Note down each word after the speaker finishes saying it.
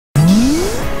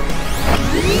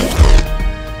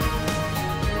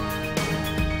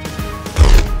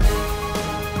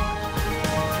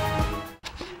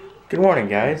Good morning,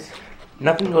 guys.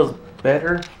 Nothing goes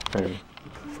better than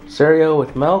cereal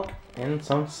with milk and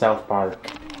some South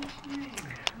Park.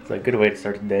 It's a good way to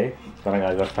start the day. Then I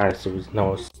gotta go find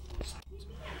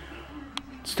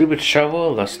stupid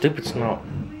shovel, the stupid snow,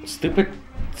 stupid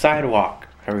sidewalk.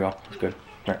 There we go. That's good.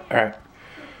 Alright.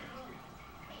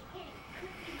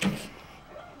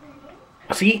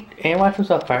 See? And watch some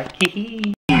South Park.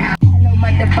 Hee. Hello,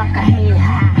 motherfucker. Hey,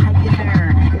 how you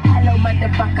doing? Hello,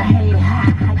 motherfucker. Hey,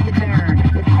 how you doing?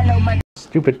 Hello, motherfucker.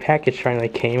 Stupid package finally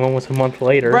came almost a month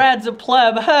later. Brad's a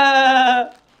pleb. He's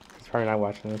probably not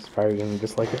watching this. Probably gonna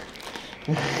dislike it.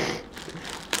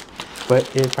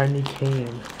 But it finally came.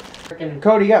 Freaking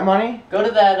Cody, you got money? go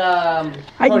to that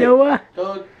Hi, Cody, Noah.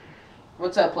 Go.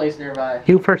 What's that place nearby?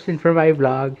 New person for my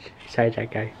vlogs. Besides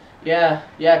that guy. Yeah.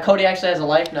 Cody actually has a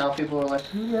life now. People are like,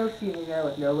 who knows seeing a guy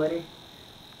with nobody?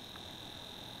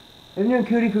 Isn't it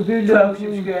Cody for 12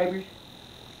 subscribers.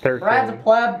 13. Brad's a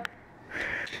pleb.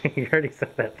 You already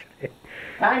said that today.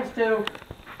 ×2.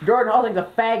 Jordan Holding's a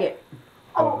faggot.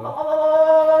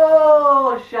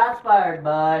 Oh, shots fired,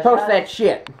 bud. Post that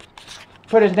shit.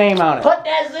 Put his name on it. Put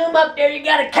that zoom up there. You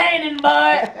got a cannon,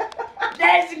 bud.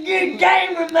 That's a good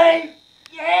game with me.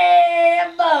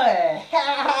 Yeah, boy.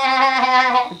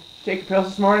 Take your pills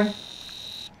this morning?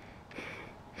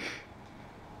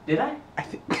 Did I? I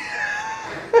think.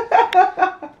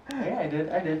 Yeah, I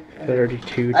did.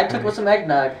 32. I took with some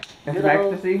eggnog. And Good some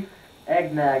old ecstasy?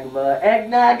 Eggnog, bud.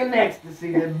 Eggnog and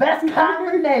ecstasy. The best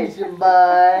combination,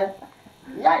 bud.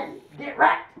 Yeah, get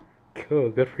wrecked. Cool.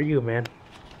 Good for you, man.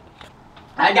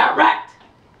 I got wrecked.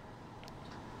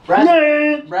 Brad's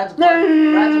a pleb. Brad's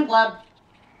a pleb.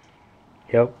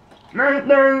 Yep. I know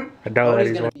that Cody's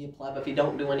he's gonna one. be a pleb if you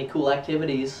don't do any cool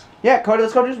activities. Yeah, Cody,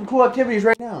 let's go do some cool activities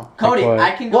right now. Cody, what?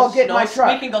 I can go Well, get my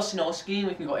truck. We can go snow skiing.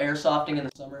 We can go airsoftting in the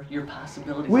summer. Your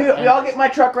possibilities. We are all endless. get my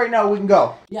truck right now, we can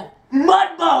go. Yeah.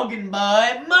 Mud bogging,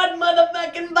 bud. Mud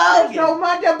motherfucking bogging. There's no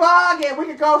mud toboggan. We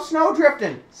could go snow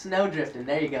drifting. Snow drifting.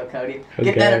 There you go, Cody. Okay.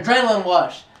 Get that adrenaline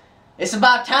wash. It's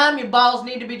about time your balls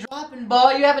need to be dropping,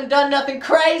 boy. You haven't done nothing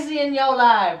crazy in your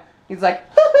life. He's like,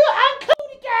 I'm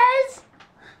Cody, guys.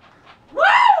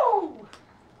 Woo!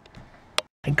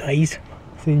 Hi, guys.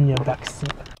 Sitting in your back seat.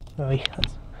 Oh, yes.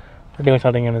 We're doing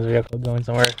something in his vehicle, going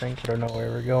somewhere, I think. I don't know where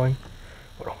we're going.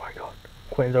 But oh my god.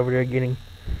 Quinn's over there getting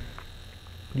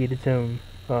some,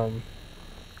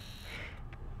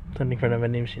 something from the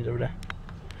vending machines over there.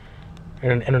 I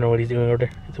don't know what he's doing over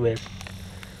there. It's weird.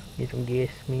 Get some gas,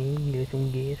 man. Get some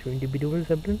gas. We're going to be doing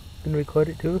something. Gonna record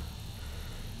it too.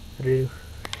 Do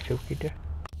choke it there.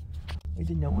 Is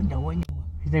it Noah?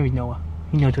 His name is Noah.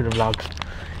 He knows to the vlog.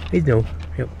 He's Noah.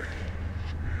 Yep.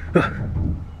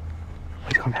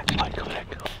 He's coming back. He's coming back.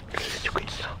 Choke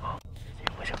it.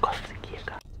 What's your call? There he is.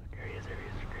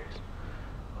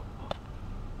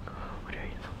 Oh, there he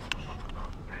is.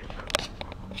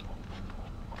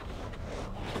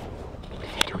 What is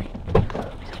he doing?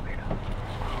 He's a weirdo.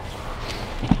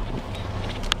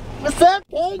 What's up,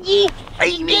 Peggy? Are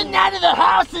you getting out of the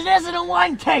house? It isn't a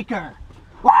one taker.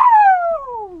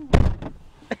 Woo!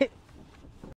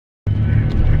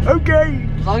 Okay.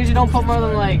 As long as you don't put more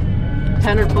than like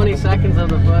 10 or 20 seconds of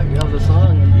the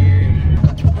song.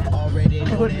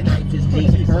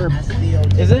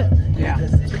 Is it? Yeah.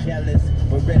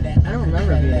 I don't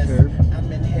remember it being a curb.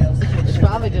 It's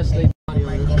probably just the audio.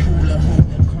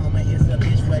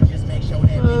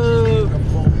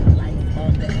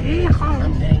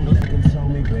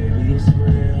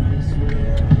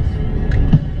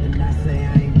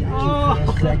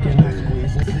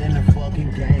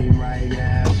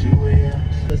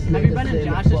 Have you been in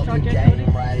Josh's truck yet, Cody?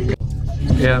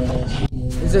 Yeah.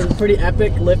 Is it pretty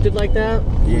epic lifted like that?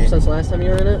 Yeah. Since last time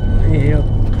you were in it? Yep.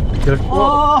 Good.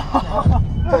 Oh!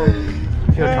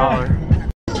 Feel taller.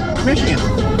 Michigan.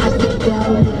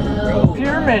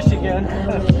 Pure Michigan.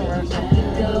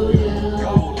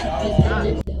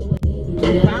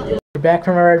 We're back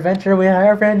from our adventure with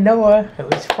our friend Noah. It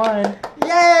was fun.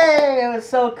 Yay! It was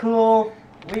so cool.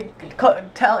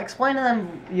 Explain to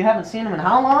them you haven't seen him in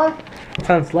how long?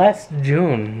 Since last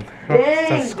June. Dang,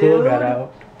 Since school got dude.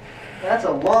 out. That's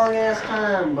a long ass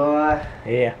time, boy.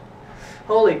 Yeah.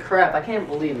 Holy crap, I can't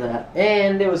believe that.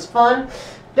 And it was fun.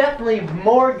 Definitely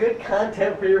more good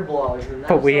content for your vlogs. And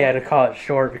But we had to call it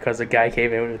short because the guy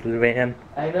came in with the van.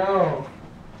 I know.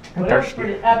 I'm But it was thirsty.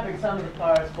 pretty epic, some of the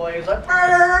parts, boy. He was like,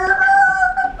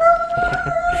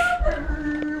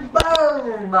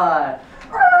 boom, boy.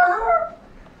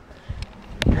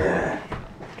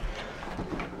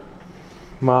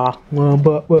 Ma,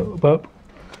 bup.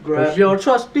 Grab your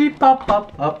trusty pop,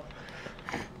 up.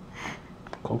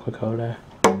 Coca-Cola.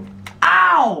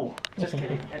 Ow! Just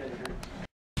kidding.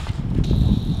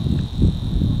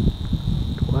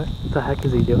 What the heck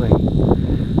is he doing?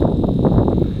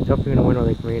 Jumping in a window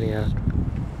like a maniac.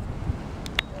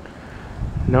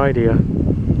 No idea.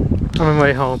 I'm on my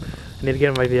way home. I need to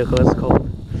get in my vehicle, it's cold.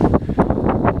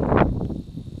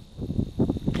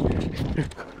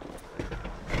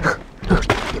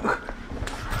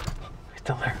 He's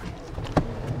still there.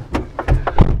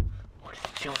 What is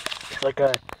he doing? He's like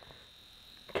a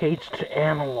caged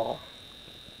animal.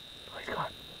 Oh, he's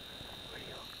gone. Where'd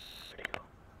he go? Where'd he go?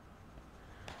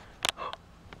 Oh,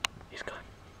 he's gone.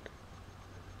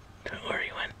 Don't know where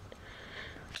he went.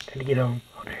 Trying to get home.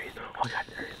 Oh, there he is. Oh, God,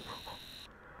 there he is.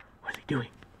 What's he doing?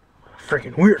 What a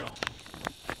freaking weirdo.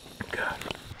 God.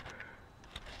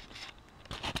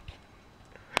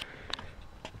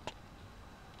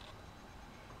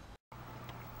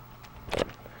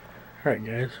 Alright,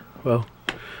 guys. Well,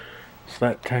 it's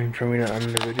that time for me to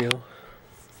end the video.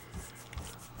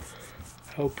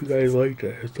 I hope you guys liked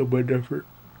it. It's a bit different.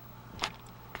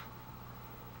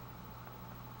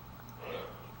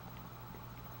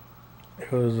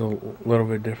 It was a little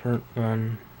bit different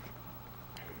than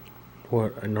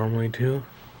what I normally do.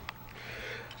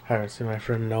 I haven't seen my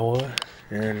friend Noah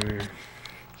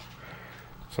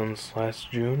since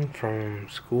last June from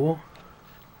school,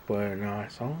 but now I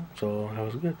saw him, so that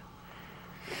was good.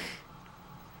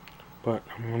 But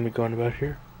I'm gonna be going about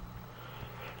here.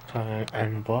 So I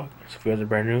end the vlog. So if you guys are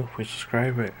brand new, please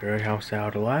subscribe. It really helps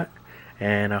out a lot.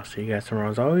 And I'll see you guys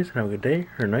tomorrow as always. And have a good day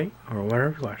or night or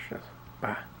whatever you watch this.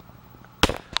 Bye.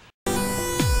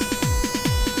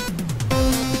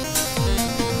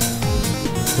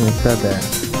 He said that.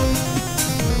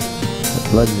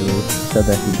 Allegedly said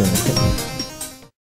that he's gonna hit me.